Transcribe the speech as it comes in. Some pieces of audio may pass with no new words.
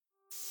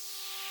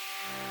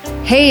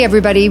Hey,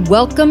 everybody,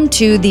 welcome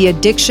to the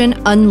Addiction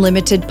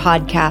Unlimited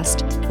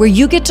podcast, where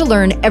you get to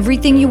learn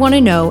everything you want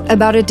to know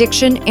about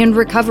addiction and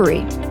recovery.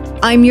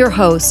 I'm your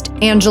host,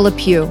 Angela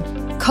Pugh,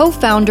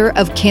 co-founder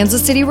of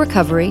Kansas City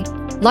Recovery,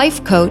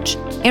 life coach,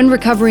 and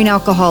recovering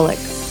alcoholic.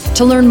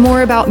 To learn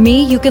more about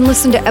me, you can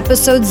listen to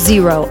episode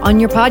 0 on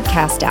your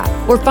podcast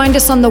app or find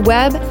us on the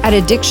web at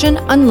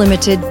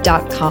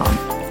addictionunlimited.com.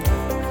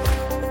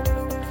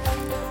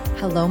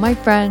 Hello, my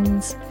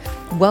friends.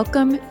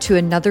 Welcome to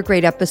another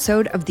great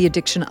episode of the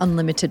Addiction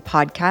Unlimited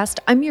podcast.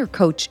 I'm your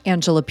coach,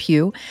 Angela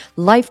Pugh,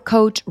 life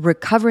coach,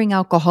 recovering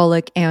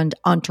alcoholic, and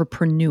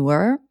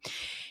entrepreneur.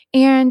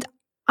 And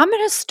I'm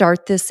going to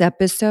start this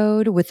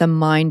episode with a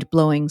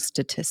mind-blowing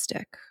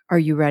statistic. Are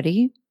you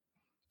ready?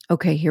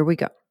 Okay, here we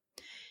go.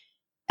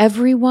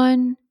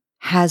 Everyone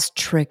has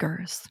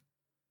triggers.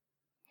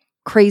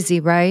 Crazy,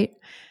 right?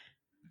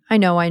 I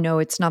know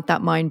it's not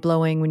that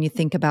mind-blowing when you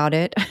think about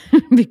it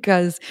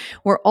because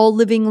we're all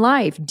living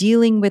life,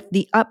 dealing with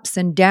the ups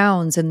and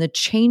downs and the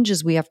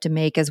changes we have to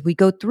make as we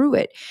go through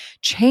it.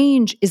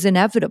 Change is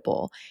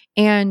inevitable.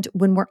 And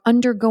when we're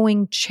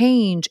undergoing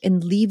change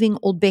and leaving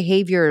old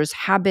behaviors,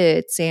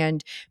 habits,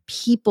 and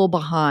people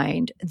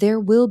behind, there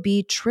will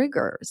be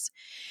triggers.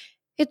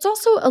 It's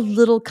also a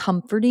little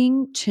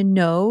comforting to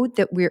know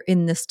that we're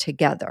in this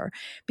together,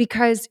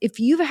 because if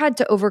you've had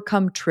to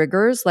overcome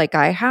triggers like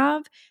I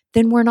have,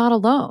 then we're not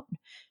alone.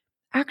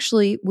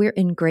 Actually, we're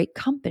in great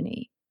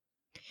company.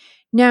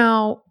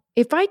 Now,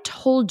 if I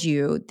told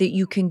you that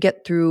you can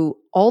get through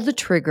all the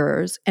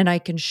triggers and I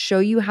can show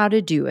you how to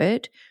do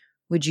it,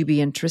 would you be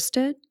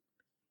interested?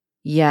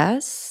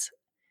 Yes.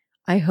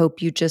 I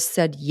hope you just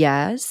said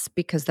yes,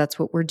 because that's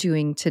what we're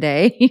doing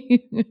today.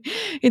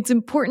 It's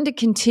important to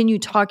continue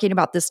talking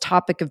about this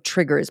topic of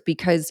triggers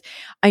because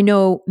I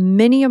know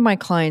many of my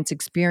clients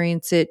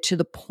experience it to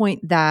the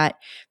point that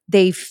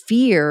they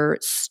fear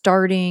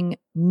starting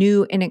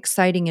new and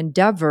exciting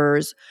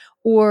endeavors,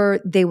 or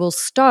they will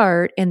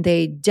start and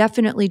they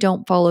definitely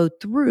don't follow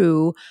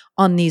through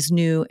on these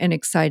new and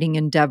exciting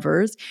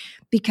endeavors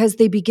because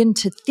they begin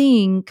to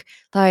think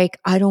like,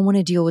 I don't want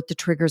to deal with the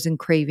triggers and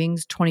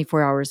cravings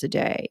 24 hours a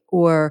day,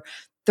 or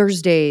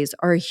Thursdays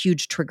are a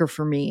huge trigger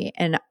for me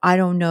and I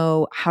don't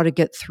know how to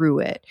get through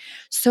it.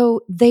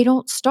 So they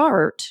don't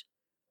start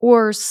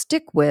or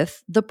stick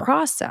with the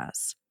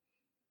process.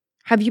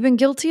 Have you been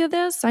guilty of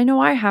this? I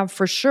know I have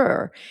for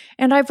sure,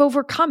 and I've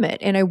overcome it,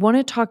 and I want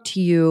to talk to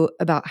you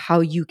about how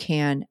you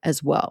can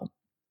as well.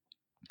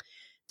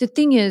 The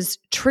thing is,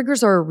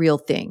 triggers are a real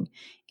thing.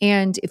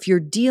 And if you're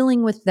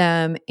dealing with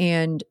them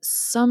and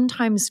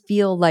sometimes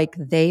feel like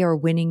they are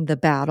winning the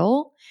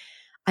battle,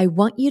 I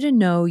want you to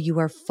know you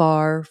are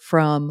far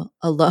from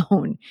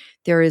alone.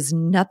 There is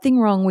nothing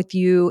wrong with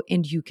you,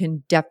 and you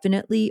can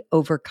definitely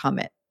overcome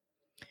it.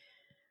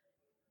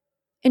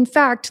 In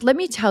fact, let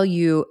me tell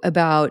you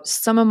about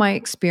some of my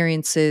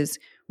experiences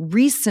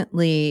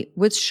recently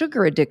with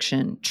sugar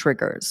addiction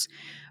triggers.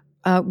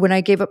 When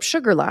I gave up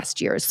sugar last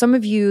year. Some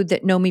of you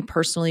that know me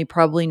personally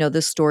probably know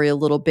this story a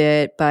little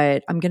bit,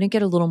 but I'm going to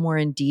get a little more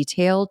in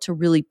detail to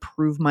really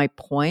prove my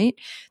point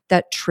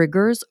that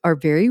triggers are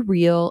very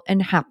real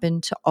and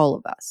happen to all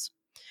of us.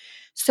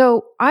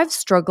 So I've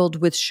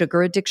struggled with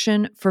sugar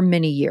addiction for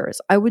many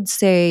years. I would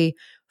say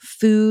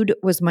food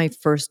was my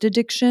first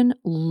addiction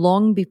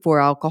long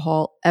before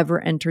alcohol ever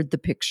entered the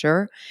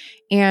picture.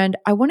 And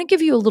I want to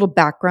give you a little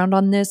background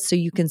on this so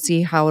you can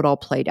see how it all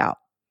played out.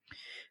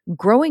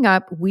 Growing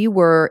up, we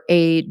were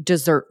a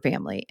dessert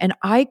family, and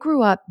I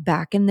grew up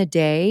back in the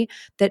day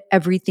that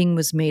everything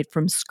was made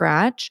from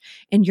scratch,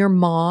 and your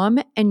mom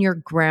and your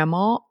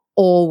grandma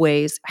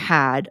always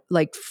had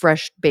like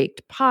fresh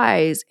baked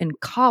pies and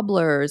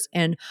cobblers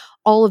and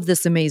all of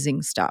this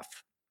amazing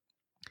stuff.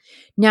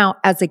 Now,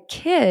 as a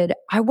kid,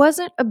 I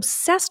wasn't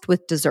obsessed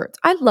with desserts.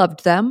 I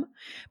loved them,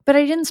 but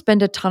I didn't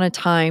spend a ton of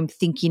time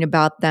thinking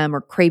about them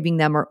or craving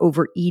them or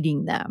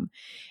overeating them.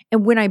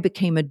 And when I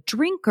became a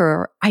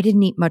drinker, I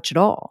didn't eat much at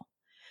all.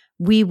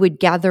 We would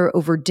gather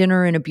over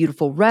dinner in a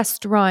beautiful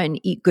restaurant and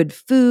eat good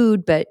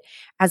food. But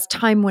as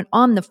time went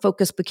on, the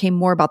focus became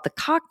more about the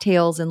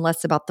cocktails and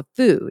less about the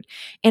food.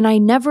 And I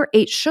never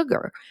ate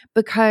sugar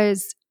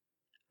because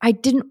I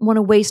didn't want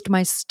to waste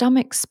my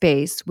stomach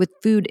space with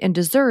food and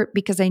dessert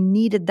because I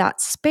needed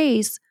that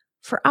space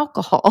for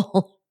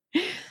alcohol.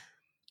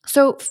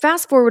 So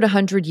fast forward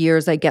 100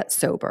 years, I get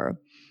sober.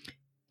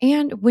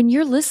 And when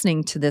you're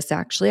listening to this,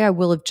 actually, I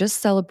will have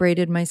just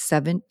celebrated my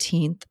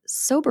 17th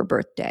sober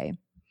birthday.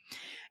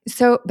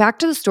 So back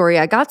to the story,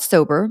 I got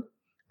sober.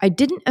 I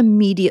didn't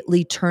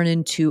immediately turn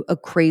into a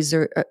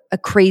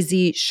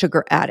crazy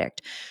sugar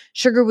addict.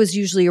 Sugar was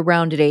usually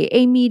around at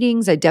AA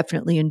meetings. I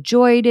definitely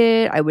enjoyed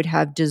it. I would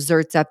have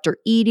desserts after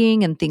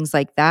eating and things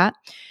like that.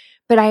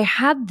 But I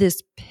had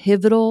this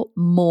pivotal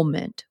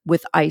moment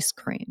with ice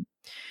cream.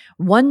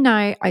 One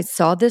night, I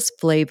saw this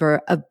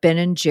flavor of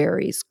Ben &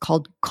 Jerry's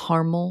called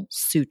Caramel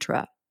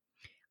Sutra.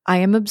 I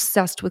am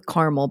obsessed with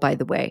caramel, by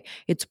the way.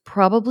 It's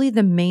probably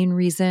the main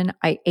reason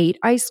I ate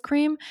ice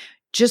cream.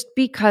 just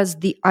because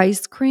the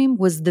ice cream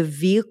was the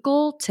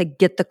vehicle to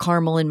get the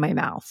caramel in my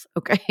mouth.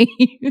 Okay.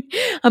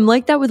 I'm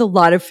like that with a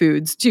lot of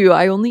foods too.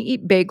 I only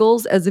eat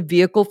bagels as a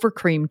vehicle for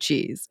cream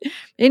cheese.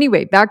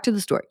 Anyway, back to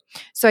the story.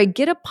 So I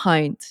get a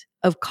pint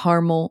of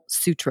caramel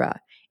sutra,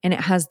 and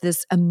it has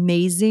this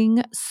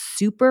amazing,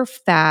 super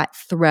fat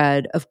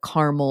thread of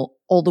caramel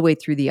all the way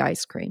through the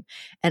ice cream.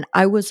 And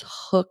I was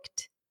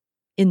hooked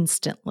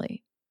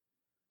instantly.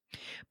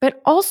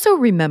 But also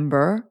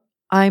remember,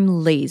 I'm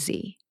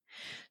lazy.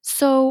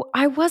 So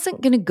I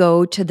wasn't going to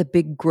go to the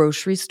big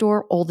grocery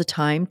store all the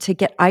time to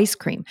get ice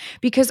cream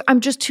because I'm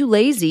just too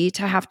lazy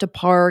to have to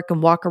park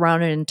and walk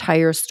around an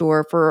entire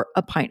store for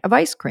a pint of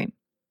ice cream.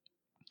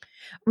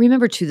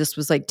 Remember too, this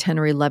was like 10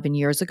 or 11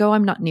 years ago.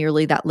 I'm not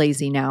nearly that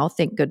lazy now.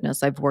 Thank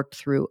goodness I've worked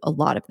through a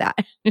lot of that.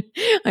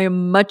 I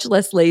am much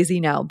less lazy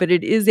now, but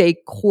it is a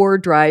core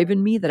drive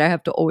in me that I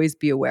have to always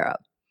be aware of.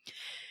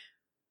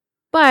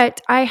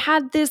 But I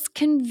had this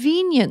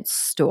convenience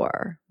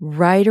store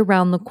right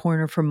around the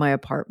corner from my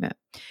apartment.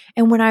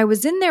 And when I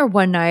was in there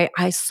one night,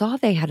 I saw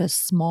they had a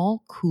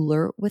small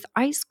cooler with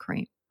ice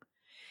cream.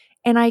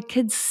 And I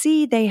could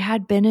see they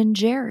had Ben and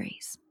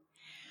Jerry's.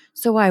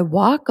 So I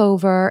walk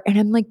over and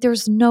I'm like,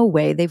 there's no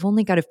way. They've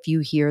only got a few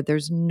here.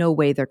 There's no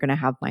way they're going to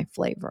have my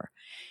flavor.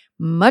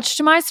 Much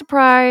to my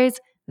surprise,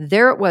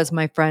 there it was,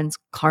 my friends,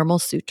 Caramel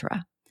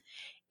Sutra.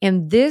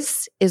 And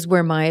this is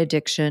where my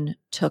addiction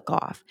took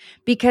off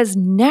because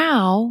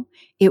now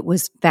it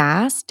was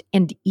fast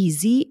and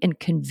easy and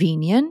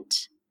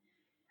convenient.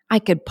 I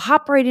could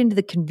pop right into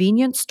the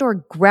convenience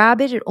store, grab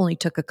it. It only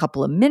took a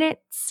couple of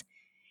minutes.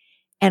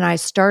 And I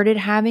started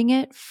having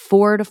it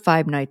 4 to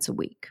 5 nights a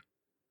week.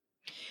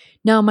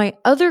 Now, my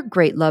other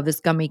great love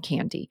is gummy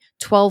candy,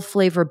 12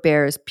 flavor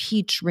bears,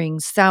 peach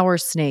rings, sour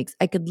snakes.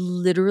 I could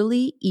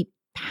literally eat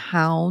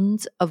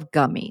pounds of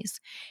gummies.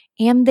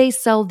 And they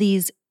sell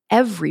these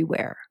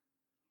everywhere.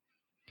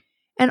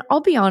 And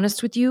I'll be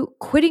honest with you,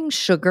 quitting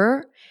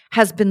sugar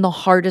has been the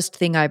hardest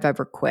thing I've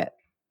ever quit.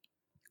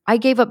 I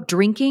gave up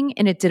drinking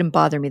and it didn't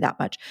bother me that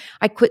much.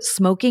 I quit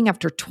smoking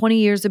after 20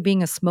 years of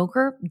being a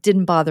smoker,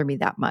 didn't bother me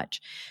that much.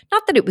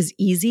 Not that it was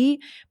easy,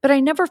 but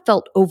I never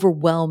felt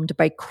overwhelmed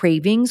by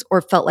cravings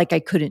or felt like I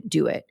couldn't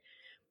do it.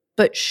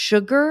 But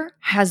sugar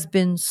has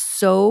been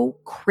so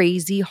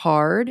crazy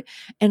hard,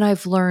 and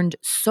I've learned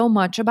so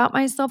much about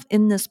myself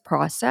in this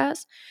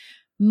process,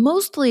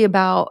 mostly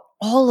about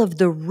all of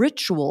the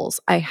rituals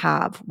I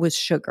have with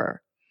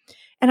sugar.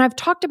 And I've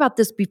talked about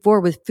this before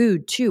with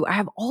food too. I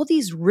have all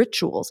these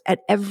rituals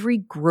at every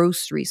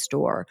grocery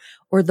store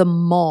or the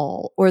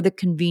mall or the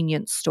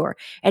convenience store,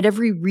 at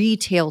every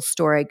retail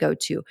store I go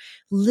to.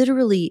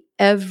 Literally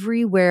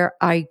everywhere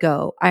I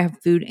go, I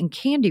have food and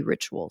candy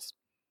rituals.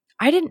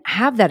 I didn't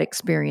have that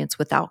experience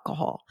with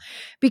alcohol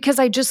because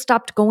I just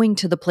stopped going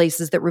to the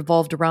places that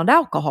revolved around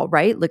alcohol,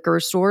 right? Liquor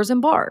stores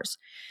and bars.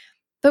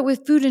 But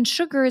with food and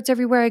sugar, it's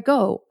everywhere I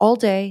go, all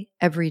day,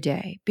 every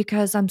day,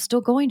 because I'm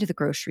still going to the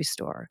grocery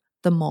store,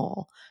 the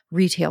mall,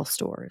 retail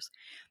stores.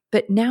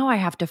 But now I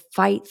have to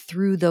fight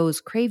through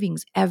those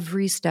cravings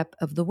every step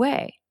of the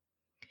way.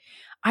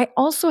 I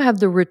also have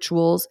the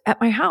rituals at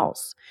my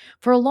house.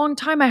 For a long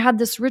time, I had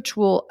this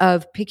ritual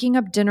of picking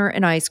up dinner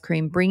and ice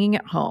cream, bringing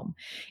it home.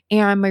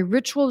 And my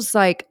ritual was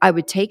like I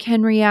would take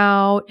Henry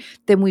out,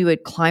 then we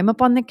would climb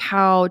up on the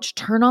couch,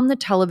 turn on the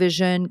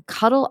television,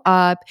 cuddle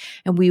up,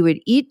 and we would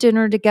eat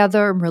dinner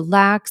together and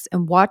relax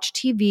and watch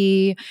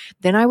TV.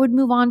 Then I would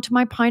move on to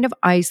my pint of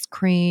ice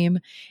cream.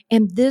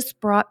 And this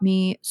brought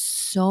me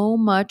so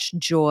much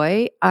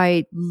joy.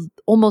 I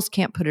almost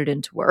can't put it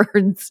into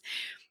words.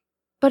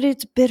 But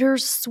it's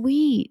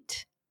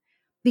bittersweet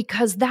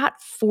because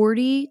that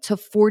 40 to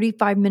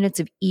 45 minutes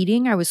of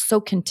eating, I was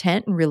so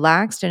content and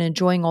relaxed and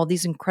enjoying all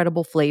these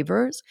incredible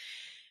flavors.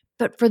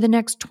 But for the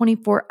next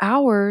 24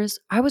 hours,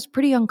 I was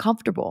pretty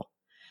uncomfortable.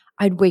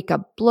 I'd wake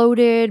up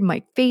bloated,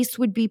 my face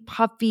would be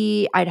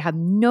puffy, I'd have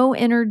no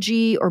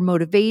energy or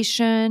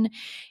motivation.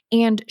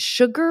 And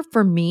sugar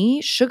for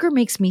me, sugar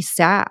makes me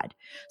sad.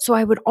 So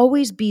I would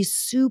always be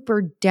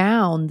super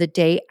down the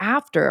day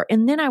after,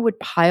 and then I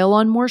would pile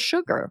on more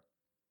sugar.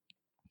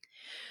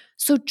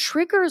 So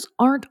triggers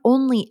aren't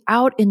only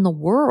out in the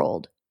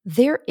world,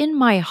 they're in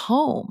my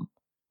home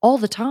all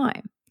the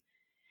time.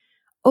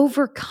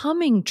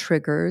 Overcoming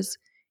triggers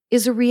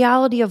is a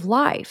reality of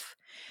life.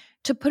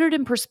 To put it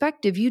in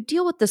perspective, you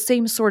deal with the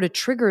same sort of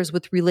triggers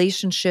with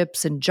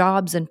relationships and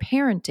jobs and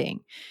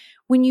parenting.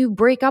 When you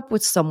break up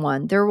with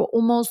someone, there will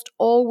almost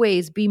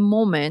always be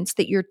moments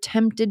that you're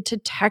tempted to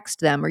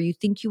text them or you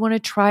think you want to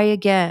try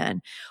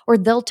again, or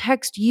they'll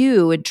text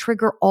you and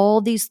trigger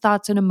all these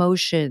thoughts and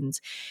emotions.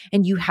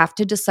 And you have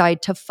to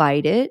decide to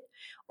fight it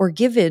or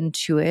give in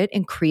to it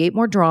and create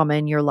more drama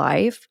in your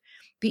life.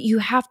 But you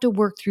have to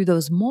work through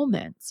those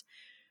moments.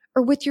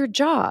 Or with your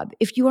job,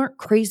 if you aren't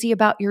crazy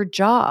about your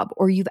job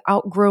or you've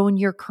outgrown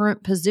your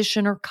current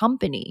position or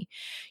company,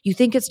 you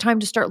think it's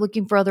time to start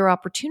looking for other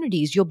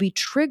opportunities. You'll be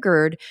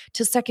triggered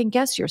to second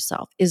guess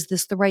yourself. Is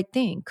this the right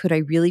thing? Could I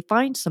really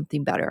find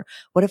something better?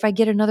 What if I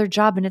get another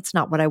job and it's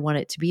not what I want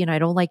it to be and I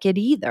don't like it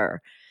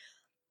either?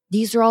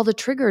 These are all the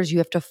triggers you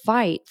have to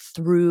fight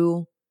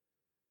through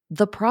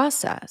the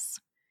process.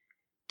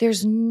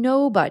 There's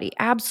nobody,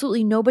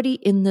 absolutely nobody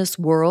in this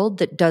world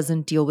that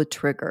doesn't deal with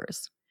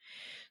triggers.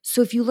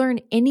 So if you learn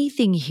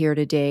anything here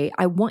today,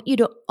 I want you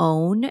to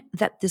own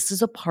that this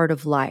is a part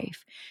of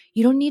life.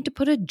 You don't need to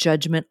put a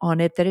judgment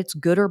on it that it's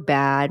good or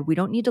bad. We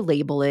don't need to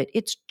label it.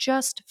 It's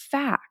just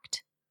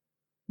fact.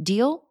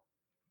 Deal?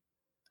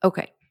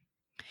 Okay.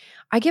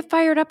 I get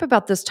fired up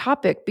about this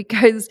topic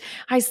because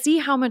I see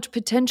how much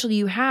potential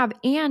you have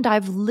and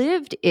I've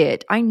lived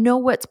it. I know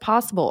what's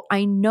possible.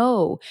 I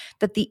know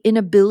that the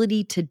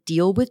inability to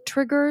deal with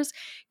triggers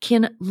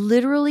can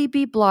literally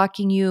be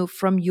blocking you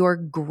from your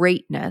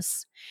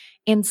greatness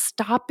and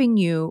stopping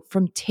you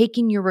from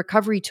taking your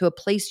recovery to a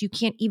place you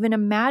can't even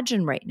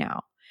imagine right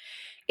now.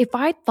 If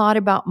I thought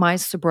about my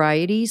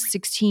sobriety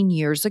 16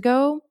 years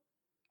ago,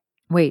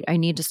 wait, I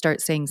need to start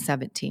saying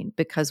 17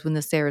 because when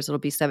this airs, it'll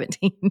be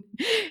 17.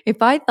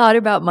 If I thought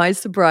about my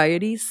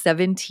sobriety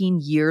 17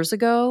 years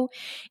ago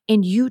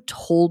and you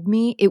told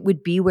me it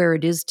would be where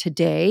it is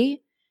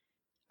today,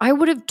 I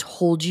would have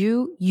told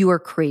you you are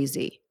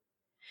crazy.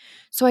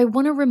 So I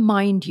want to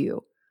remind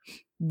you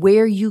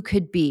where you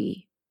could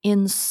be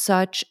in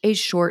such a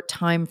short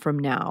time from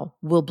now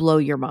will blow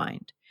your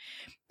mind.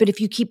 But if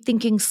you keep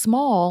thinking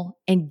small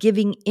and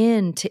giving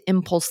in to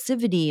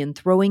impulsivity and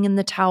throwing in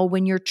the towel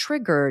when you're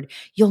triggered,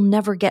 you'll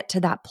never get to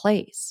that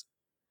place.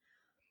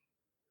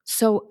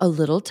 So, a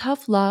little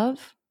tough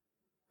love.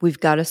 We've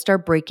got to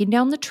start breaking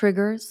down the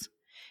triggers.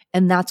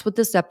 And that's what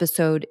this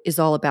episode is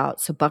all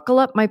about. So, buckle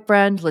up, my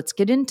friend. Let's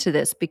get into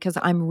this because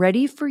I'm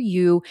ready for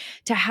you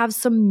to have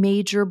some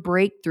major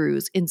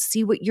breakthroughs and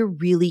see what you're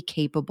really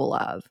capable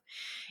of.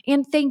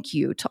 And thank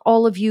you to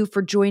all of you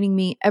for joining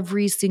me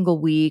every single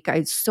week.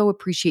 I so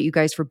appreciate you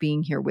guys for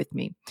being here with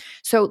me.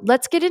 So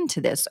let's get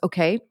into this,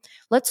 okay?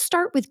 Let's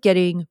start with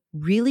getting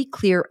really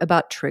clear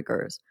about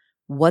triggers,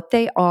 what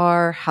they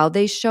are, how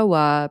they show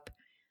up,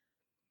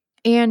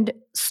 and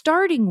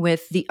starting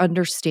with the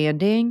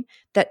understanding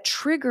that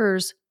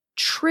triggers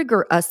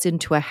trigger us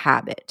into a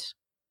habit.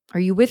 Are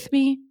you with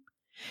me?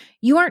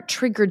 You aren't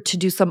triggered to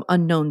do some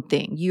unknown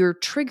thing. You're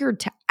triggered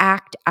to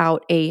act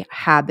out a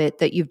habit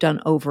that you've done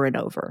over and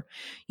over.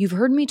 You've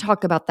heard me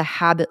talk about the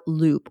habit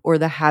loop or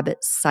the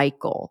habit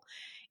cycle,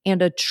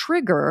 and a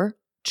trigger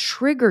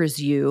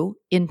triggers you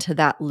into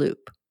that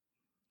loop.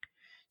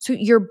 So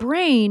your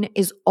brain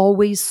is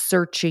always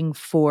searching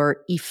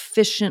for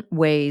efficient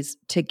ways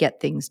to get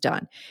things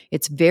done.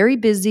 It's very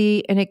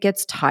busy and it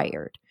gets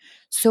tired.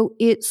 So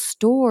it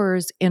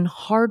stores and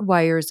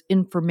hardwires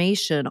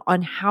information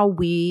on how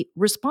we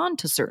respond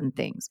to certain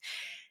things.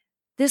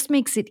 This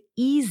makes it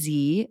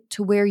easy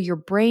to where your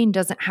brain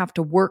doesn't have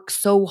to work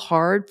so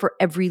hard for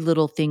every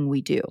little thing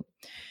we do.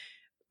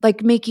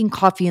 Like making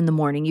coffee in the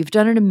morning, you've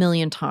done it a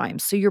million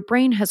times. So your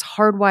brain has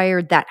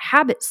hardwired that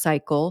habit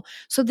cycle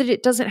so that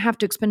it doesn't have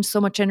to expend so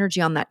much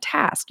energy on that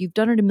task. You've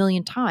done it a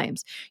million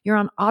times. You're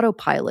on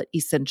autopilot,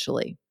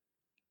 essentially.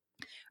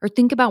 Or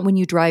think about when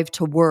you drive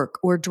to work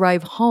or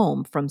drive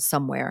home from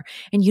somewhere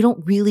and you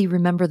don't really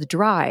remember the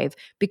drive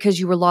because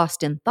you were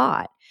lost in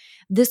thought.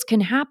 This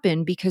can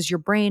happen because your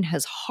brain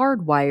has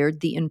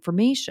hardwired the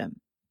information.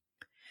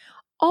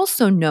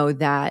 Also, know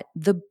that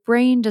the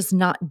brain does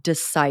not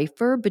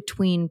decipher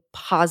between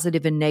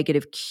positive and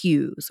negative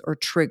cues or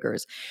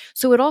triggers.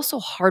 So it also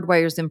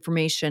hardwires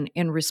information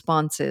and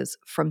responses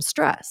from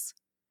stress.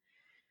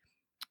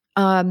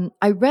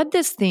 I read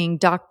this thing,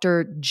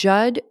 Dr.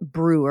 Judd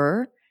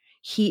Brewer.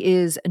 He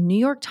is a New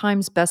York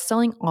Times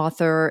bestselling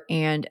author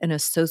and an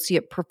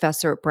associate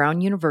professor at Brown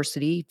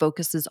University. He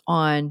focuses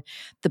on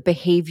the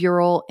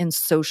behavioral and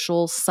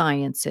social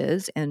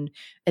sciences, and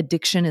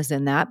addiction is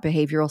in that,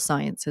 behavioral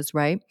sciences,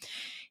 right?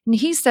 And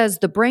he says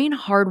the brain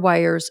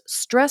hardwires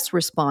stress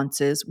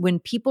responses when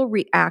people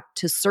react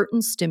to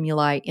certain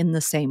stimuli in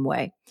the same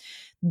way.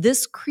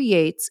 This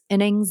creates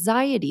an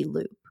anxiety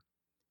loop.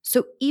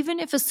 So even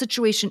if a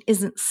situation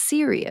isn't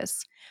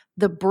serious,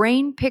 the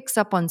brain picks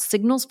up on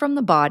signals from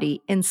the body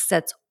and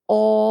sets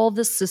all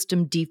the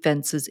system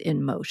defenses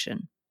in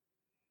motion.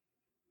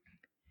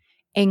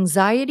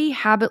 Anxiety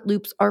habit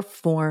loops are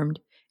formed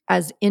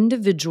as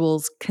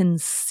individuals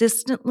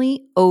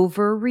consistently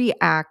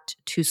overreact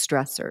to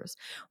stressors.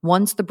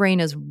 Once the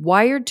brain is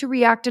wired to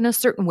react in a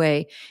certain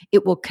way,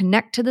 it will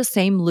connect to the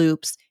same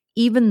loops,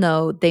 even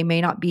though they may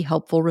not be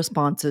helpful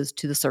responses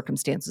to the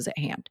circumstances at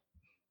hand.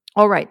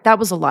 All right, that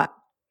was a lot.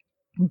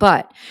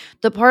 But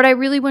the part I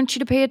really want you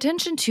to pay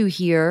attention to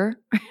here,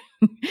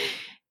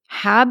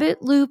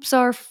 habit loops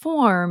are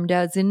formed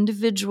as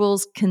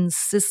individuals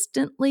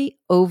consistently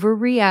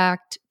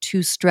overreact to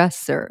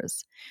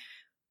stressors.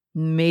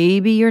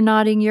 Maybe you're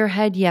nodding your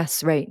head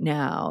yes right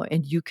now,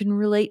 and you can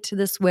relate to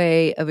this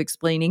way of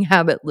explaining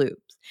habit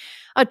loops.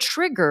 A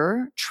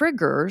trigger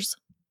triggers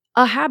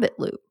a habit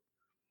loop.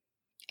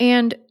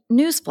 And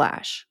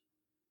newsflash,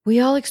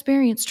 we all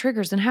experience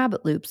triggers and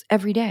habit loops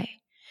every day.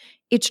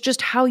 It's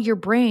just how your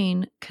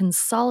brain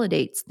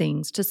consolidates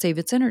things to save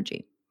its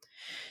energy.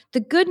 The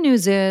good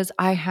news is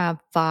I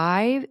have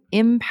 5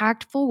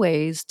 impactful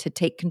ways to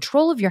take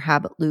control of your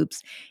habit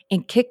loops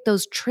and kick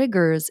those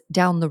triggers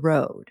down the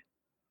road.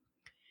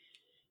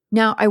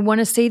 Now, I want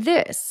to say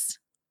this.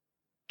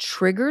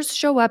 Triggers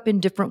show up in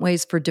different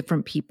ways for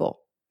different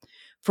people.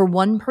 For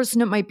one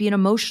person, it might be an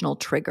emotional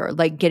trigger,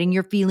 like getting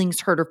your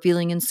feelings hurt or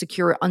feeling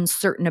insecure, or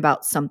uncertain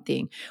about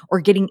something, or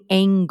getting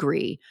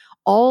angry.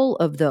 All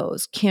of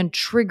those can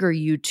trigger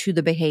you to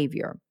the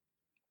behavior.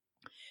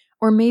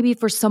 Or maybe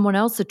for someone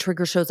else, the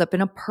trigger shows up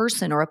in a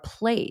person or a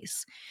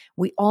place.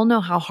 We all know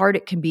how hard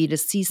it can be to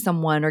see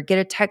someone or get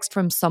a text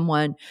from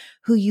someone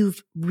who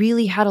you've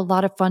really had a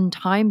lot of fun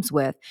times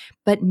with,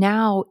 but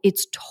now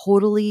it's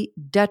totally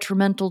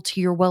detrimental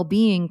to your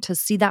well-being to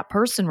see that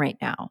person right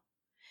now.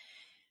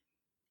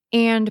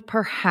 And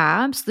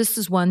perhaps this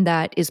is one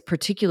that is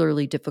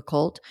particularly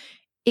difficult.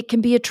 It can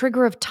be a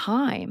trigger of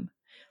time,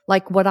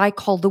 like what I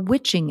call the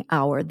witching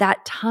hour,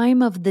 that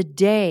time of the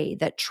day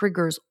that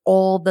triggers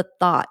all the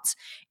thoughts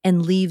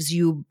and leaves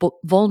you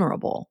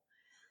vulnerable.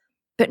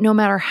 But no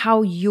matter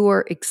how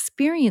you're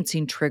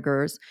experiencing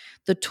triggers,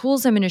 the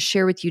tools I'm going to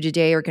share with you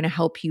today are going to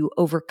help you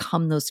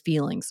overcome those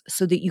feelings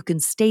so that you can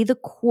stay the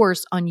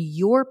course on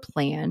your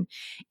plan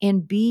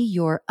and be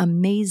your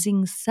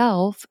amazing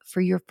self for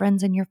your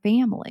friends and your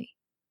family.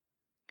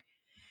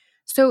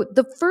 So,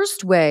 the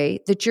first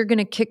way that you're going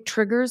to kick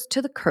triggers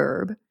to the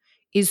curb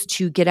is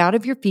to get out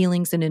of your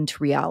feelings and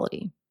into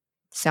reality.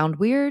 Sound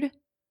weird?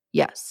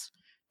 Yes.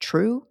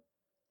 True?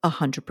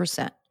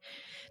 100%.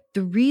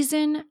 The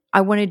reason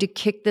I wanted to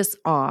kick this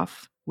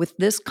off with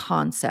this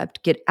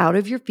concept, get out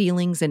of your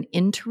feelings and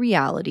into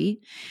reality,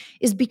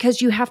 is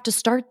because you have to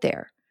start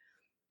there.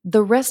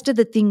 The rest of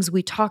the things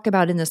we talk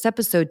about in this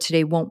episode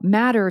today won't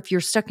matter if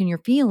you're stuck in your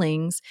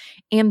feelings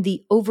and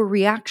the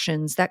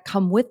overreactions that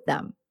come with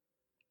them.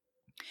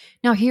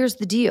 Now, here's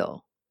the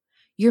deal.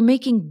 You're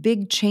making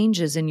big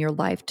changes in your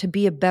life to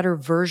be a better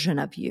version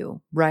of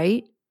you,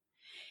 right?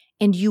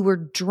 And you were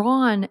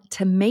drawn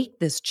to make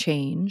this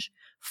change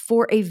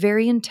for a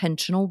very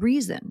intentional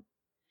reason.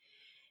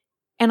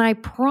 And I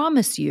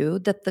promise you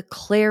that the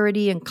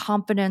clarity and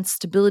confidence,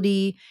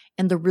 stability,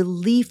 and the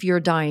relief you're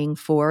dying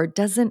for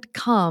doesn't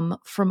come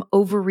from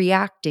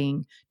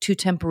overreacting to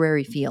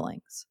temporary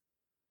feelings.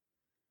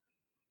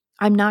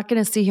 I'm not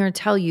going to sit here and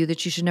tell you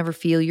that you should never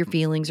feel your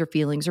feelings or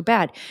feelings are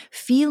bad.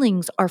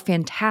 Feelings are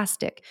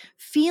fantastic.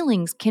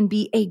 Feelings can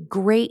be a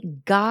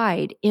great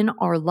guide in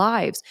our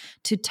lives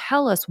to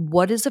tell us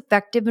what is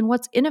effective and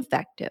what's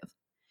ineffective.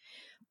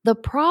 The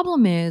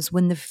problem is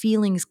when the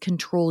feelings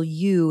control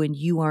you and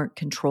you aren't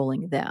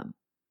controlling them.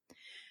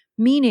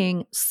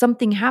 Meaning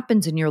something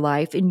happens in your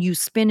life and you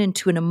spin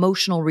into an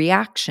emotional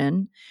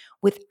reaction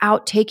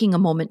without taking a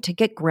moment to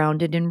get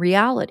grounded in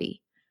reality.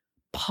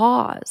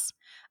 Pause.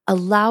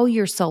 Allow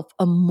yourself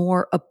a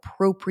more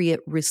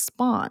appropriate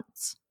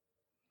response.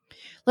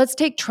 Let's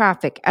take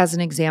traffic as an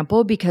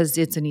example because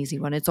it's an easy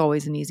one. It's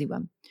always an easy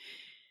one.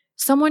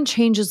 Someone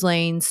changes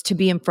lanes to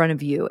be in front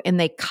of you and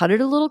they cut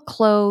it a little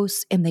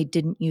close and they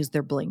didn't use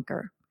their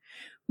blinker.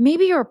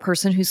 Maybe you're a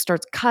person who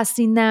starts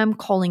cussing them,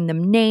 calling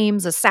them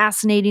names,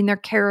 assassinating their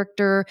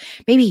character.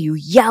 Maybe you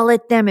yell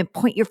at them and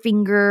point your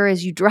finger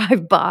as you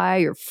drive by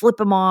or flip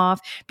them off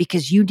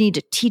because you need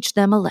to teach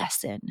them a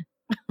lesson,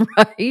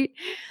 right?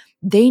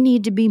 They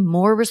need to be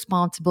more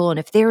responsible. And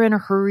if they're in a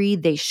hurry,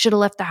 they should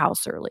have left the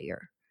house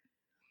earlier.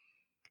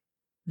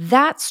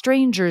 That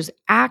stranger's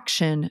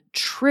action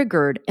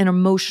triggered an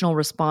emotional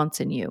response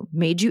in you,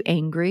 made you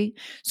angry.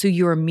 So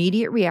your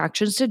immediate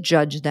reaction is to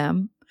judge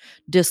them,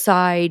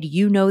 decide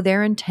you know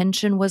their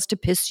intention was to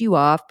piss you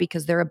off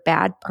because they're a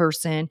bad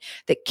person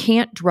that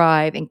can't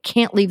drive and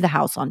can't leave the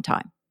house on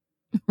time,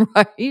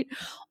 right?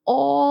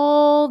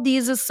 All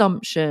these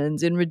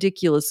assumptions and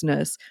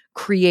ridiculousness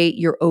create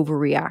your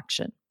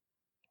overreaction.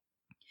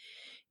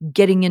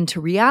 Getting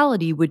into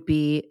reality would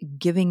be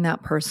giving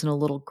that person a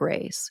little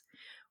grace,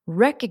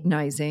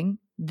 recognizing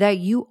that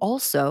you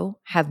also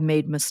have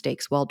made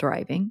mistakes while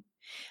driving,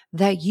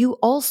 that you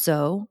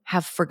also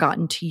have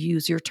forgotten to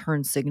use your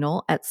turn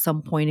signal at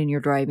some point in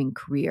your driving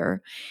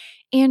career,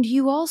 and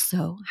you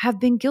also have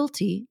been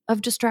guilty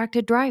of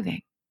distracted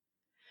driving.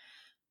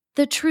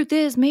 The truth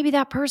is, maybe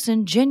that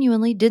person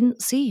genuinely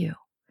didn't see you.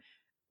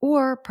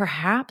 Or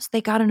perhaps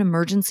they got an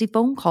emergency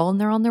phone call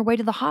and they're on their way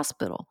to the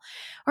hospital.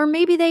 Or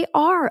maybe they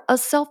are a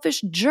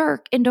selfish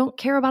jerk and don't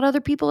care about other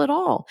people at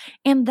all.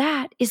 And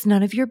that is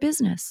none of your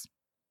business.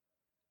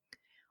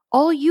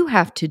 All you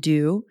have to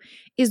do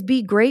is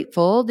be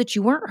grateful that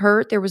you weren't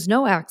hurt, there was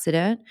no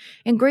accident,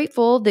 and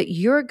grateful that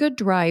you're a good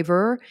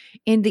driver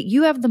and that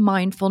you have the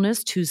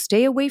mindfulness to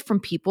stay away from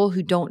people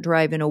who don't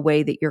drive in a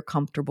way that you're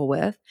comfortable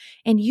with.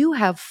 And you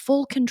have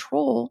full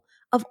control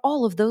of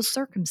all of those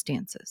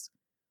circumstances.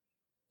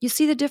 You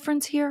see the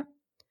difference here?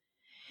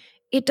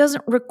 It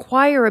doesn't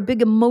require a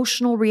big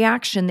emotional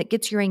reaction that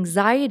gets your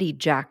anxiety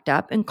jacked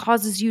up and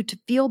causes you to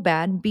feel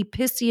bad and be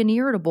pissy and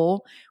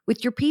irritable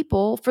with your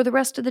people for the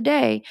rest of the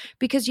day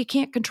because you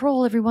can't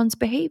control everyone's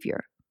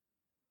behavior.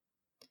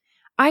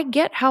 I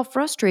get how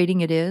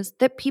frustrating it is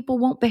that people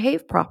won't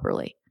behave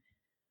properly.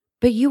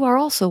 But you are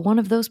also one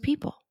of those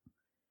people.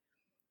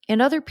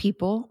 And other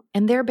people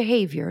and their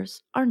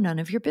behaviors are none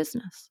of your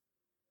business.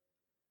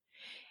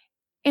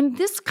 And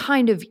this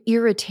kind of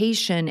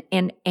irritation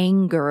and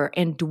anger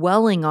and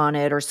dwelling on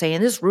it or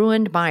saying this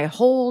ruined my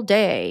whole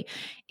day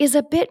is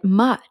a bit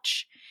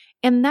much.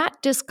 And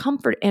that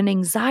discomfort and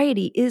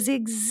anxiety is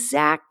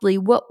exactly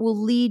what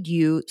will lead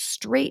you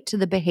straight to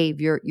the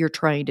behavior you're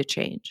trying to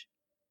change.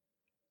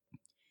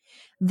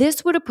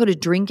 This would have put a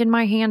drink in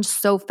my hand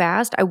so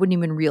fast, I wouldn't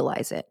even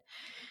realize it.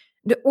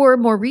 Or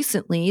more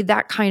recently,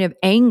 that kind of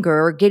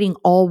anger, getting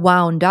all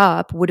wound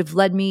up, would have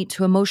led me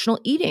to emotional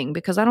eating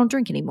because I don't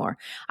drink anymore.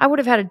 I would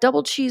have had a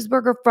double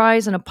cheeseburger,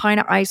 fries, and a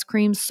pint of ice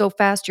cream so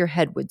fast your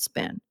head would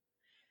spin.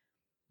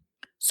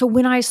 So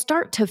when I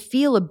start to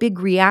feel a big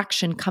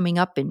reaction coming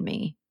up in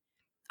me,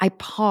 I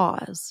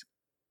pause.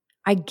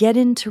 I get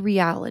into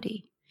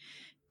reality.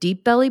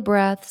 Deep belly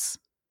breaths.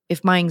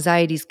 If my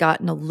anxiety's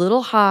gotten a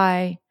little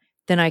high,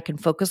 then I can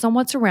focus on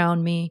what's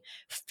around me,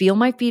 feel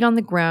my feet on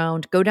the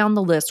ground, go down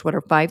the list. What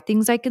are 5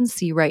 things I can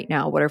see right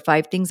now? What are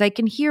 5 things I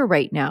can hear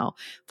right now?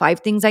 5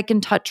 things I can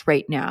touch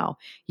right now?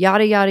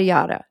 Yada, yada,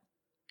 yada.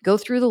 Go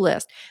through the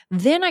list.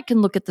 Then I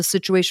can look at the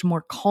situation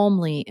more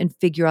calmly and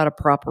figure out a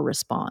proper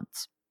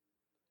response.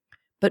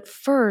 But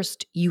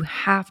first, you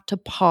have to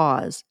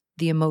pause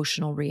the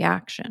emotional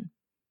reaction.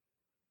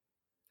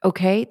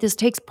 Okay, this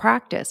takes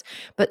practice,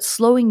 but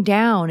slowing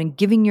down and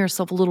giving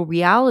yourself a little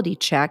reality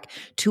check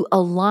to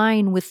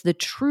align with the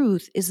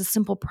truth is a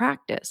simple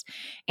practice.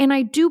 And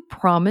I do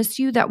promise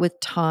you that with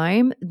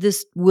time,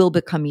 this will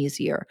become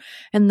easier.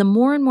 And the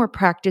more and more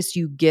practice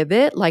you give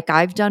it, like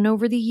I've done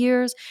over the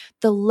years,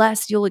 the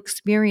less you'll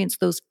experience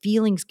those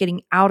feelings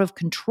getting out of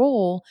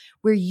control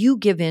where you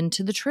give in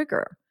to the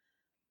trigger.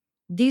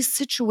 These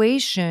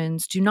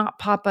situations do not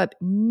pop up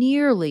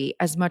nearly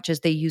as much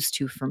as they used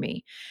to for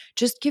me.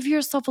 Just give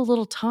yourself a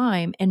little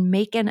time and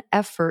make an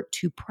effort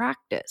to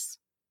practice.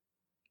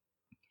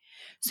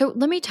 So,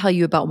 let me tell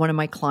you about one of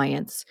my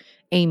clients,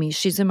 Amy.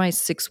 She's in my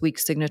 6-week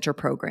signature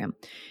program.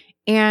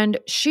 And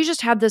she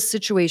just had this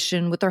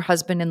situation with her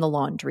husband in the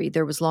laundry.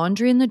 There was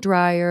laundry in the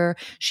dryer.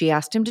 She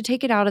asked him to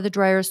take it out of the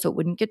dryer so it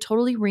wouldn't get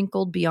totally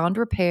wrinkled beyond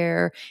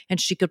repair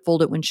and she could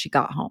fold it when she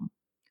got home.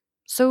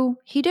 So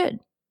he did.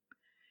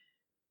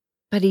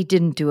 But he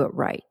didn't do it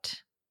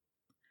right.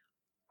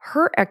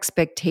 Her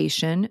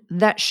expectation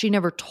that she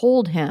never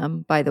told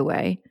him, by the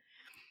way,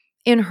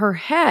 in her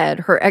head,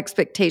 her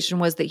expectation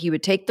was that he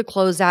would take the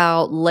clothes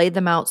out, lay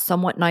them out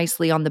somewhat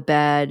nicely on the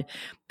bed,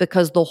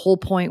 because the whole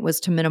point was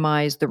to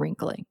minimize the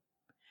wrinkling.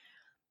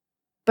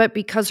 But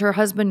because her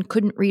husband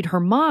couldn't read her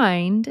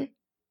mind,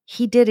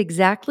 he did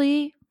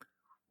exactly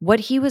what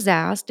he was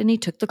asked and he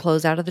took the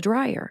clothes out of the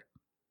dryer.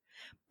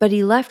 But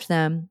he left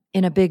them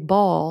in a big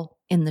ball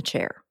in the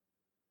chair.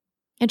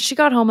 And she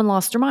got home and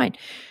lost her mind.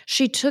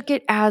 She took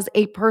it as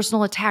a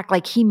personal attack,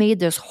 like he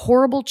made this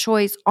horrible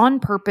choice on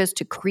purpose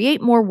to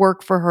create more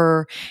work for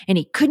her, and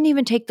he couldn't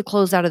even take the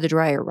clothes out of the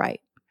dryer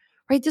right.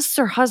 Right? This is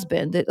her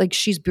husband that like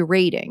she's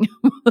berating.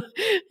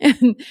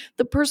 And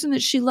the person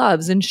that she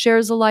loves and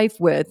shares a life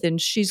with, and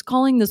she's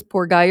calling this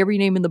poor guy every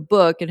name in the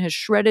book and has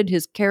shredded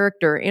his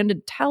character and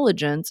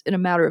intelligence in a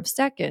matter of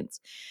seconds.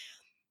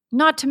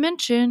 Not to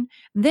mention,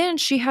 then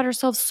she had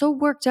herself so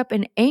worked up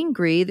and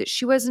angry that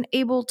she wasn't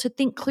able to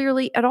think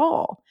clearly at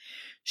all.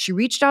 She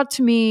reached out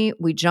to me,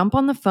 we jump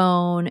on the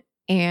phone,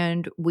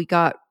 and we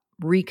got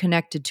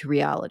reconnected to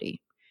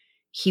reality.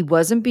 He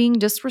wasn't being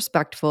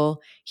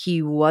disrespectful.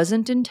 He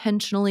wasn't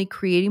intentionally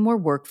creating more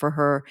work for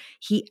her.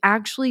 He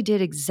actually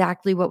did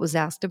exactly what was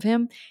asked of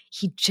him.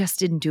 He just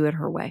didn't do it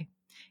her way.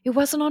 It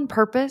wasn't on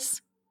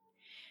purpose.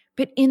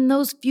 But in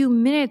those few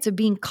minutes of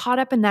being caught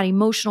up in that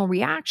emotional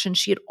reaction,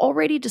 she had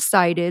already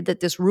decided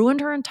that this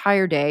ruined her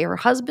entire day. Her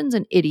husband's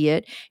an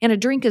idiot, and a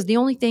drink is the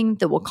only thing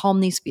that will calm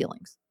these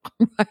feelings,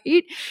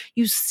 right?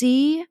 You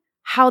see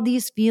how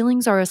these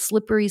feelings are a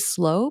slippery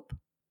slope?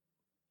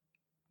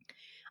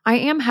 I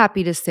am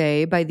happy to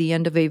say by the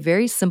end of a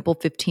very simple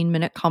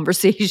 15-minute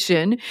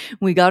conversation,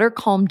 we got her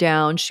calmed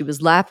down. She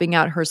was laughing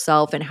at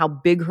herself and how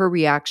big her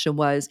reaction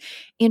was.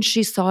 And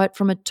she saw it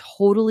from a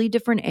totally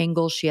different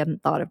angle she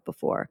hadn't thought of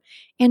before.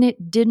 And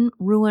it didn't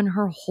ruin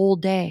her whole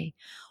day.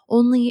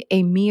 Only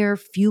a mere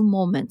few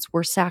moments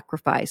were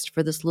sacrificed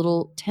for this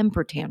little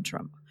temper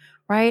tantrum,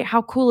 right?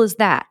 How cool is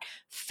that?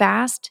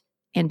 Fast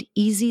and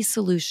easy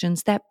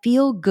solutions that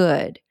feel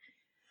good.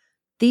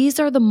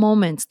 These are the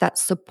moments that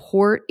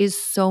support is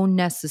so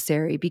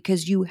necessary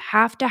because you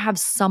have to have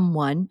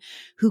someone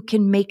who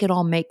can make it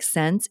all make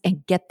sense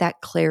and get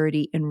that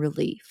clarity and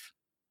relief.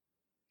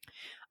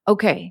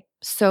 Okay,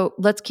 so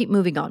let's keep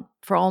moving on.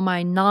 For all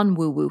my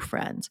non-woo-woo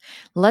friends,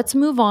 let's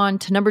move on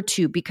to number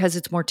 2 because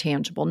it's more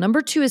tangible.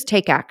 Number 2 is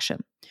take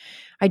action.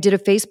 I did a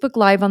Facebook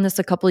Live on this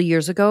a couple of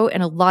years ago,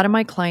 and a lot of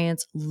my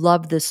clients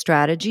love this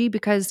strategy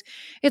because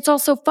it's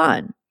also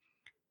fun.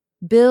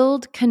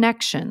 Build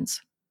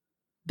connections.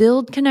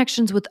 Build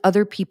connections with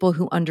other people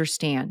who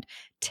understand.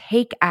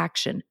 Take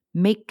action.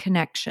 Make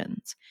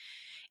connections.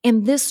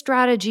 And this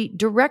strategy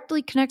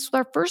directly connects with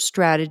our first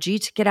strategy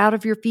to get out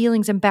of your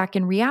feelings and back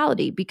in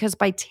reality, because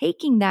by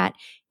taking that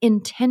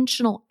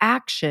intentional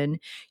action,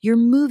 you're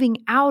moving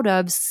out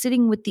of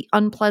sitting with the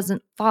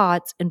unpleasant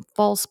thoughts and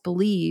false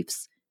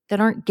beliefs that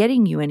aren't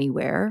getting you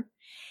anywhere.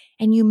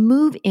 And you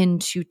move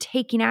into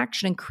taking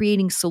action and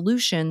creating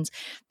solutions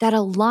that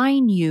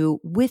align you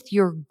with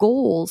your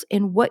goals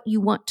and what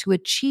you want to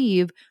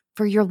achieve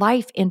for your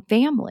life and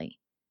family.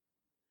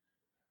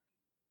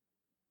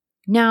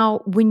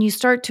 Now, when you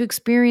start to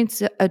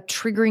experience a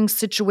triggering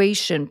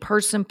situation,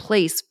 person,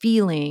 place,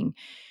 feeling,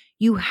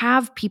 you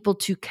have people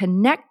to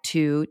connect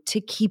to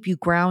keep you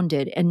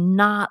grounded and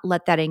not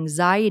let that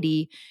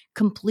anxiety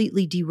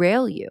completely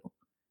derail you.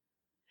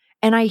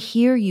 And I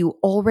hear you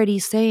already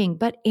saying,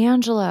 but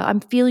Angela,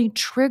 I'm feeling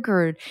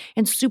triggered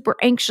and super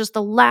anxious.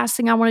 The last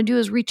thing I want to do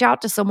is reach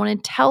out to someone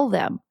and tell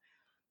them.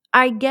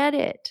 I get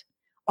it.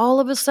 All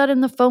of a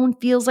sudden, the phone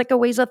feels like it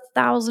weighs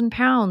 1,000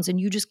 pounds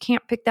and you just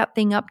can't pick that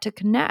thing up to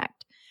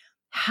connect.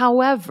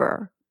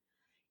 However,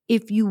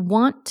 if you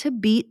want to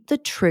beat the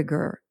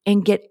trigger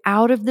and get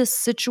out of this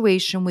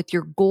situation with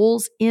your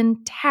goals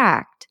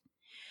intact,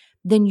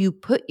 then you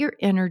put your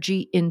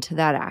energy into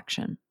that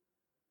action.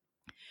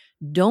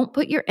 Don't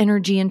put your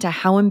energy into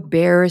how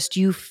embarrassed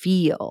you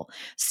feel.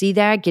 See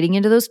that? Getting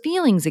into those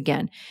feelings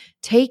again.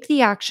 Take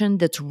the action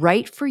that's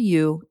right for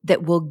you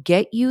that will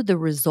get you the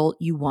result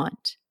you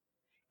want.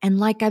 And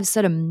like I've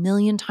said a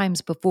million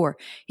times before,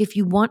 if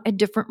you want a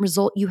different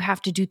result, you have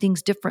to do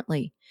things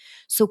differently.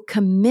 So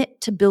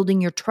commit to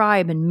building your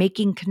tribe and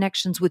making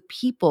connections with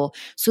people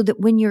so that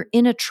when you're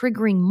in a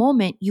triggering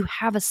moment, you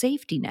have a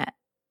safety net.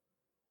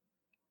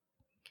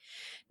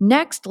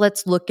 Next,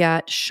 let's look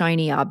at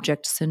shiny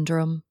object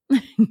syndrome.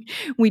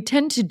 We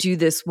tend to do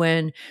this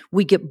when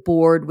we get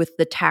bored with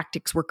the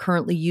tactics we're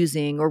currently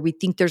using, or we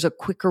think there's a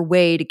quicker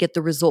way to get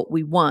the result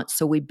we want.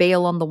 So we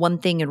bail on the one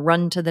thing and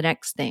run to the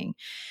next thing.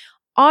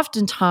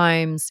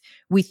 Oftentimes,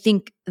 we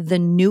think the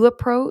new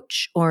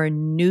approach or a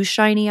new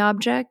shiny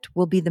object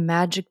will be the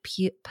magic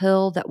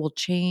pill that will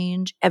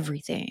change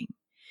everything.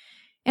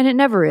 And it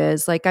never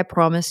is. Like I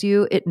promise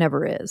you, it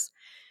never is.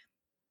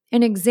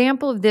 An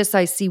example of this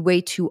I see way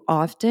too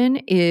often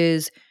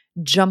is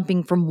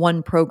jumping from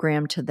one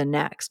program to the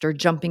next, or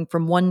jumping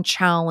from one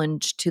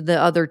challenge to the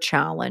other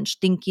challenge,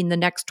 thinking the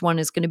next one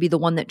is going to be the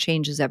one that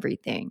changes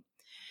everything.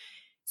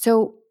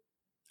 So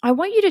I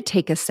want you to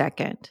take a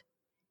second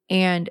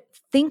and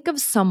think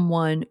of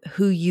someone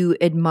who you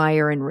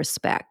admire and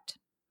respect.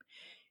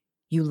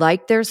 You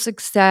like their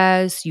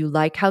success, you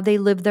like how they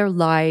live their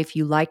life,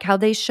 you like how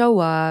they show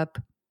up.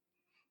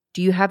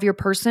 Do you have your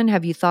person?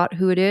 Have you thought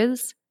who it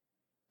is?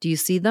 Do you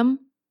see them?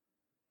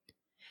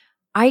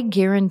 I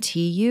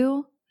guarantee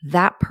you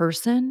that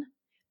person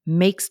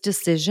makes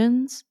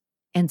decisions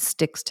and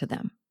sticks to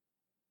them.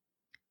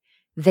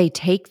 They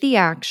take the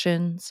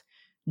actions,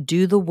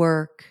 do the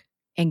work,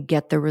 and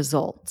get the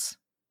results.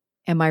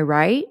 Am I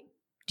right?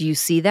 Do you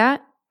see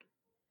that?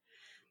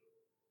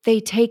 They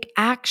take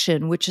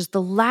action, which is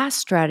the last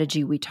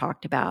strategy we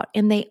talked about,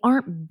 and they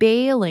aren't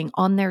bailing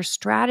on their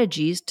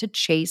strategies to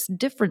chase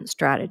different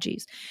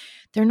strategies.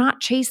 They're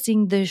not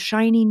chasing the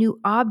shiny new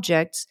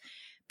objects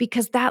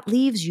because that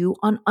leaves you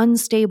on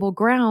unstable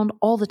ground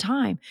all the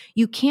time.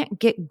 You can't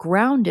get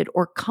grounded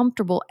or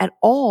comfortable at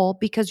all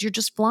because you're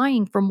just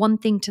flying from one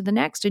thing to the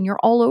next and you're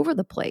all over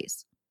the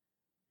place.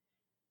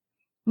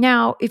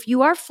 Now, if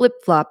you are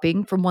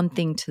flip-flopping from one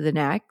thing to the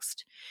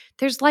next,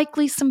 there's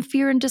likely some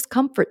fear and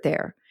discomfort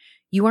there.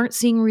 You aren't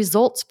seeing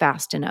results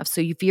fast enough, so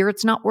you fear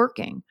it's not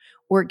working,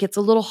 or it gets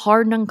a little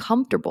hard and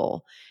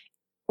uncomfortable,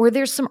 or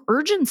there's some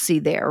urgency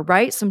there,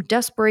 right? Some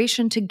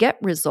desperation to get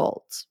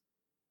results.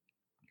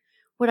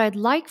 What I'd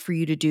like for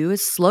you to do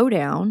is slow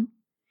down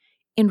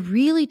and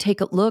really take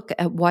a look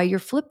at why you're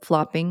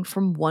flip-flopping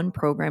from one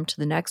program to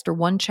the next, or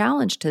one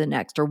challenge to the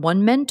next, or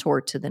one mentor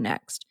to the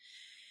next.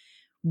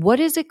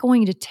 What is it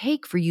going to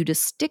take for you to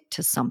stick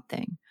to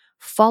something,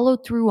 follow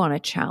through on a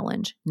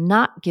challenge,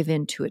 not give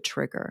in to a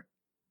trigger?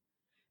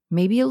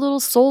 Maybe a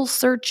little soul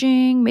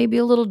searching, maybe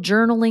a little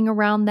journaling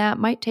around that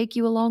might take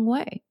you a long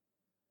way.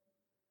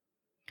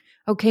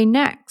 Okay,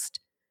 next,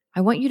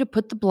 I want you to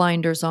put the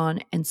blinders on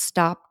and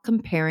stop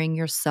comparing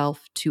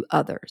yourself to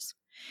others.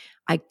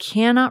 I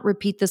cannot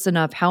repeat this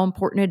enough, how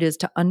important it is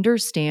to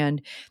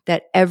understand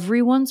that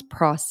everyone's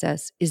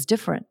process is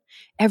different.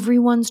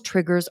 Everyone's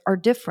triggers are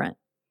different.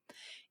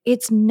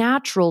 It's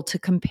natural to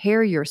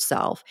compare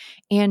yourself.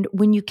 And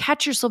when you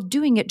catch yourself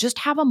doing it, just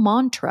have a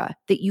mantra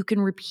that you can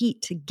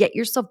repeat to get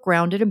yourself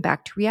grounded and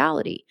back to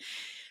reality.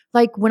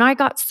 Like when I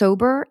got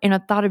sober and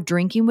a thought of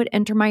drinking would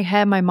enter my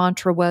head, my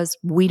mantra was,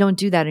 we don't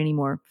do that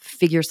anymore.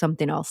 Figure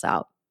something else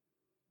out.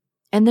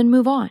 And then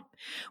move on.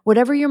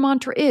 Whatever your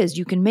mantra is,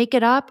 you can make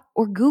it up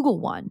or Google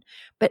one,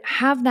 but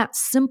have that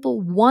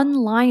simple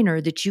one-liner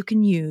that you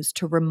can use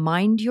to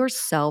remind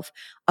yourself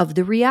of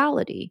the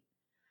reality.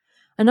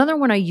 Another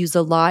one I use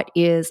a lot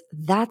is,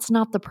 that's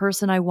not the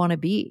person I want to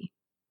be.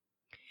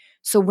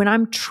 So when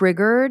I'm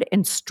triggered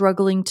and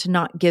struggling to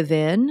not give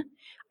in,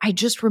 I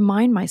just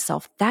remind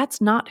myself,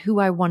 that's not who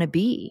I want to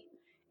be.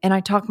 and I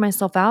talk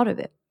myself out of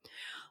it.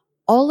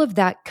 All of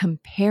that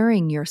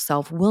comparing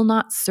yourself will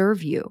not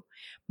serve you.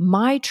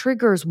 My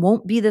triggers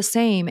won't be the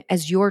same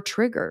as your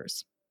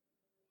triggers.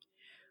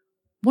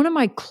 One of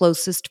my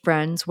closest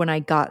friends when I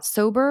got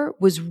sober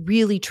was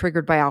really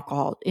triggered by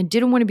alcohol and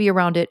didn't want to be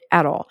around it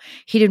at all.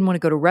 He didn't want to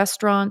go to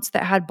restaurants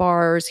that had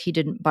bars. He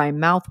didn't buy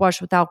mouthwash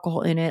with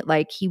alcohol in it.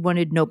 Like, he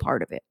wanted no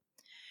part of it.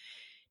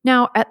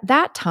 Now, at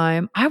that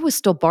time, I was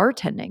still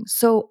bartending,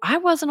 so I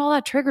wasn't all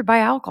that triggered by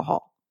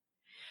alcohol.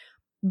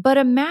 But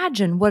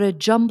imagine what a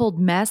jumbled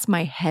mess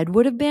my head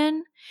would have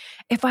been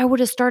if I would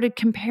have started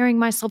comparing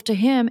myself to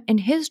him and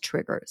his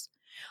triggers.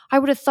 I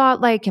would have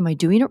thought, like, am I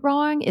doing it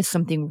wrong? Is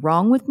something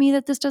wrong with me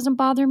that this doesn't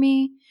bother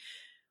me?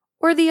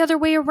 Or the other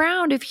way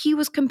around, if he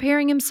was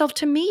comparing himself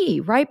to me,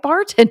 right?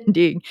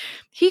 Bartending,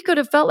 he could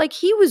have felt like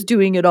he was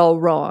doing it all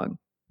wrong.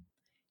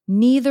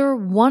 Neither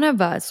one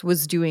of us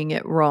was doing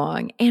it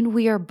wrong, and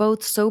we are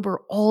both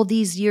sober all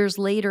these years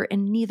later,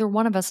 and neither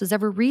one of us has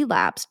ever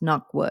relapsed,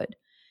 knock wood.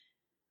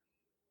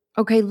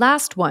 Okay,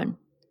 last one.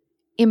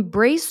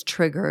 Embrace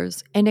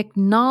triggers and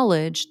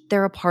acknowledge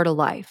they're a part of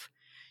life.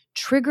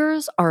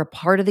 Triggers are a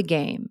part of the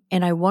game,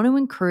 and I want to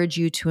encourage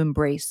you to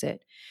embrace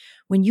it.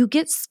 When you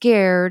get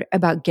scared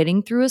about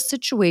getting through a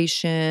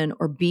situation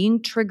or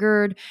being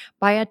triggered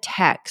by a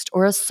text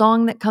or a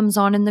song that comes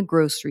on in the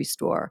grocery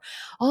store,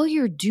 all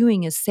you're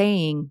doing is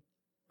saying,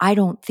 I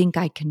don't think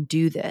I can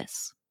do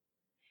this.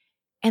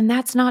 And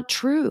that's not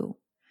true.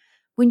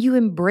 When you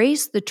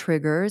embrace the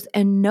triggers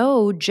and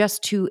know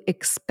just to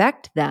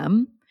expect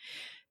them,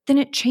 then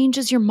it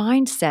changes your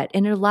mindset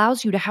and it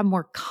allows you to have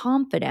more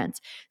confidence,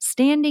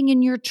 standing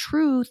in your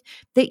truth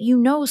that you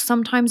know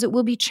sometimes it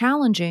will be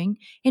challenging,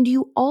 and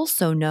you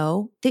also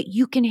know that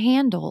you can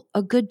handle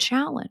a good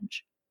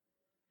challenge.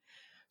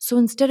 So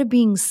instead of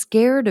being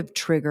scared of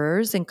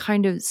triggers and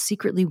kind of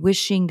secretly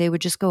wishing they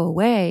would just go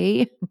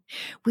away,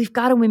 we've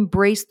got to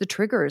embrace the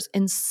triggers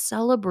and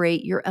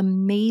celebrate your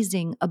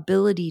amazing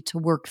ability to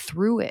work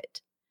through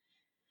it.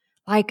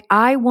 Like,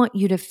 I want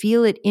you to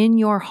feel it in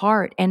your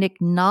heart and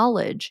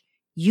acknowledge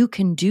you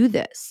can do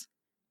this.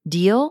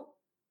 Deal?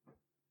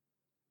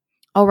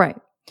 All right.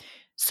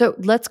 So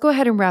let's go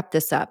ahead and wrap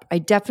this up. I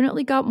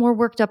definitely got more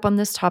worked up on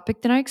this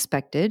topic than I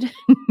expected,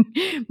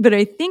 but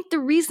I think the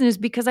reason is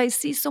because I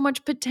see so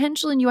much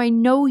potential in you. I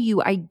know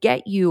you, I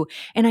get you,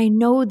 and I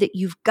know that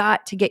you've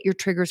got to get your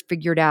triggers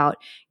figured out,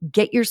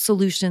 get your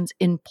solutions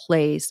in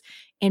place,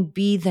 and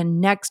be the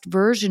next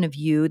version of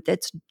you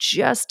that's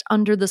just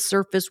under the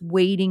surface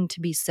waiting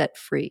to be set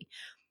free.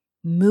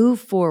 Move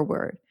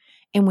forward.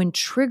 And when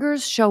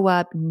triggers show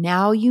up,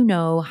 now you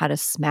know how to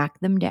smack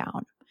them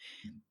down.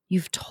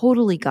 You've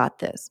totally got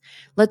this.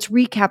 Let's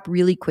recap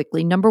really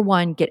quickly. Number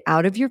 1, get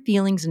out of your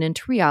feelings and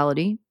into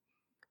reality.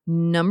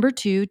 Number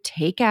 2,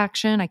 take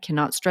action. I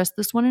cannot stress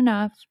this one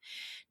enough.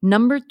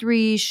 Number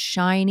 3,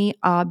 shiny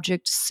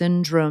object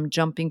syndrome,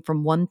 jumping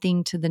from one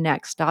thing to the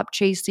next. Stop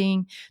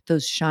chasing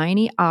those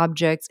shiny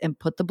objects and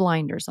put the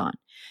blinders on.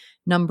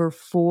 Number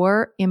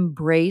 4,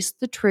 embrace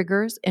the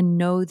triggers and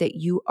know that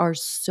you are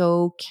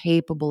so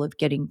capable of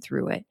getting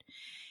through it.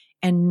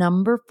 And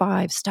number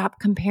 5,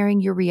 stop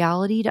comparing your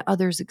reality to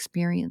others'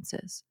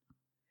 experiences.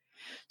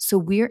 So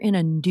we're in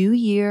a new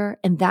year,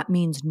 and that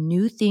means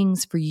new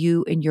things for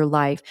you in your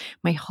life.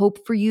 My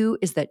hope for you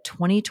is that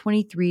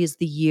 2023 is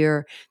the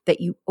year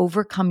that you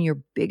overcome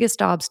your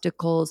biggest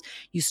obstacles.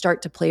 You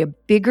start to play a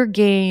bigger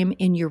game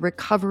in your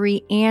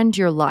recovery and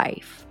your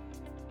life.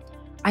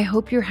 I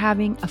hope you're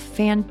having a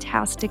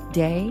fantastic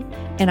day,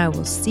 and I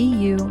will see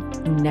you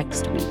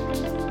next week.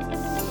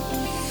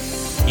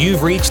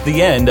 You've reached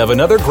the end of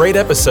another great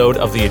episode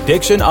of the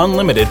Addiction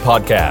Unlimited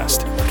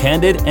podcast.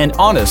 Candid and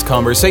honest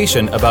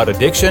conversation about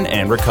addiction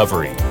and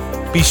recovery.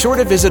 Be sure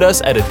to visit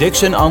us at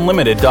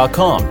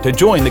addictionunlimited.com to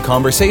join the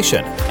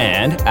conversation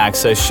and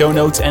access show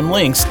notes and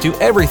links to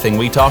everything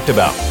we talked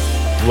about.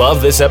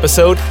 Love this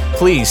episode?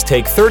 Please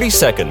take 30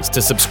 seconds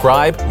to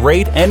subscribe,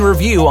 rate, and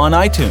review on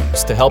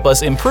iTunes to help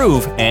us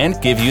improve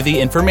and give you the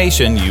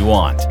information you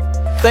want.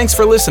 Thanks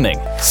for listening.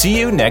 See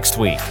you next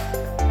week.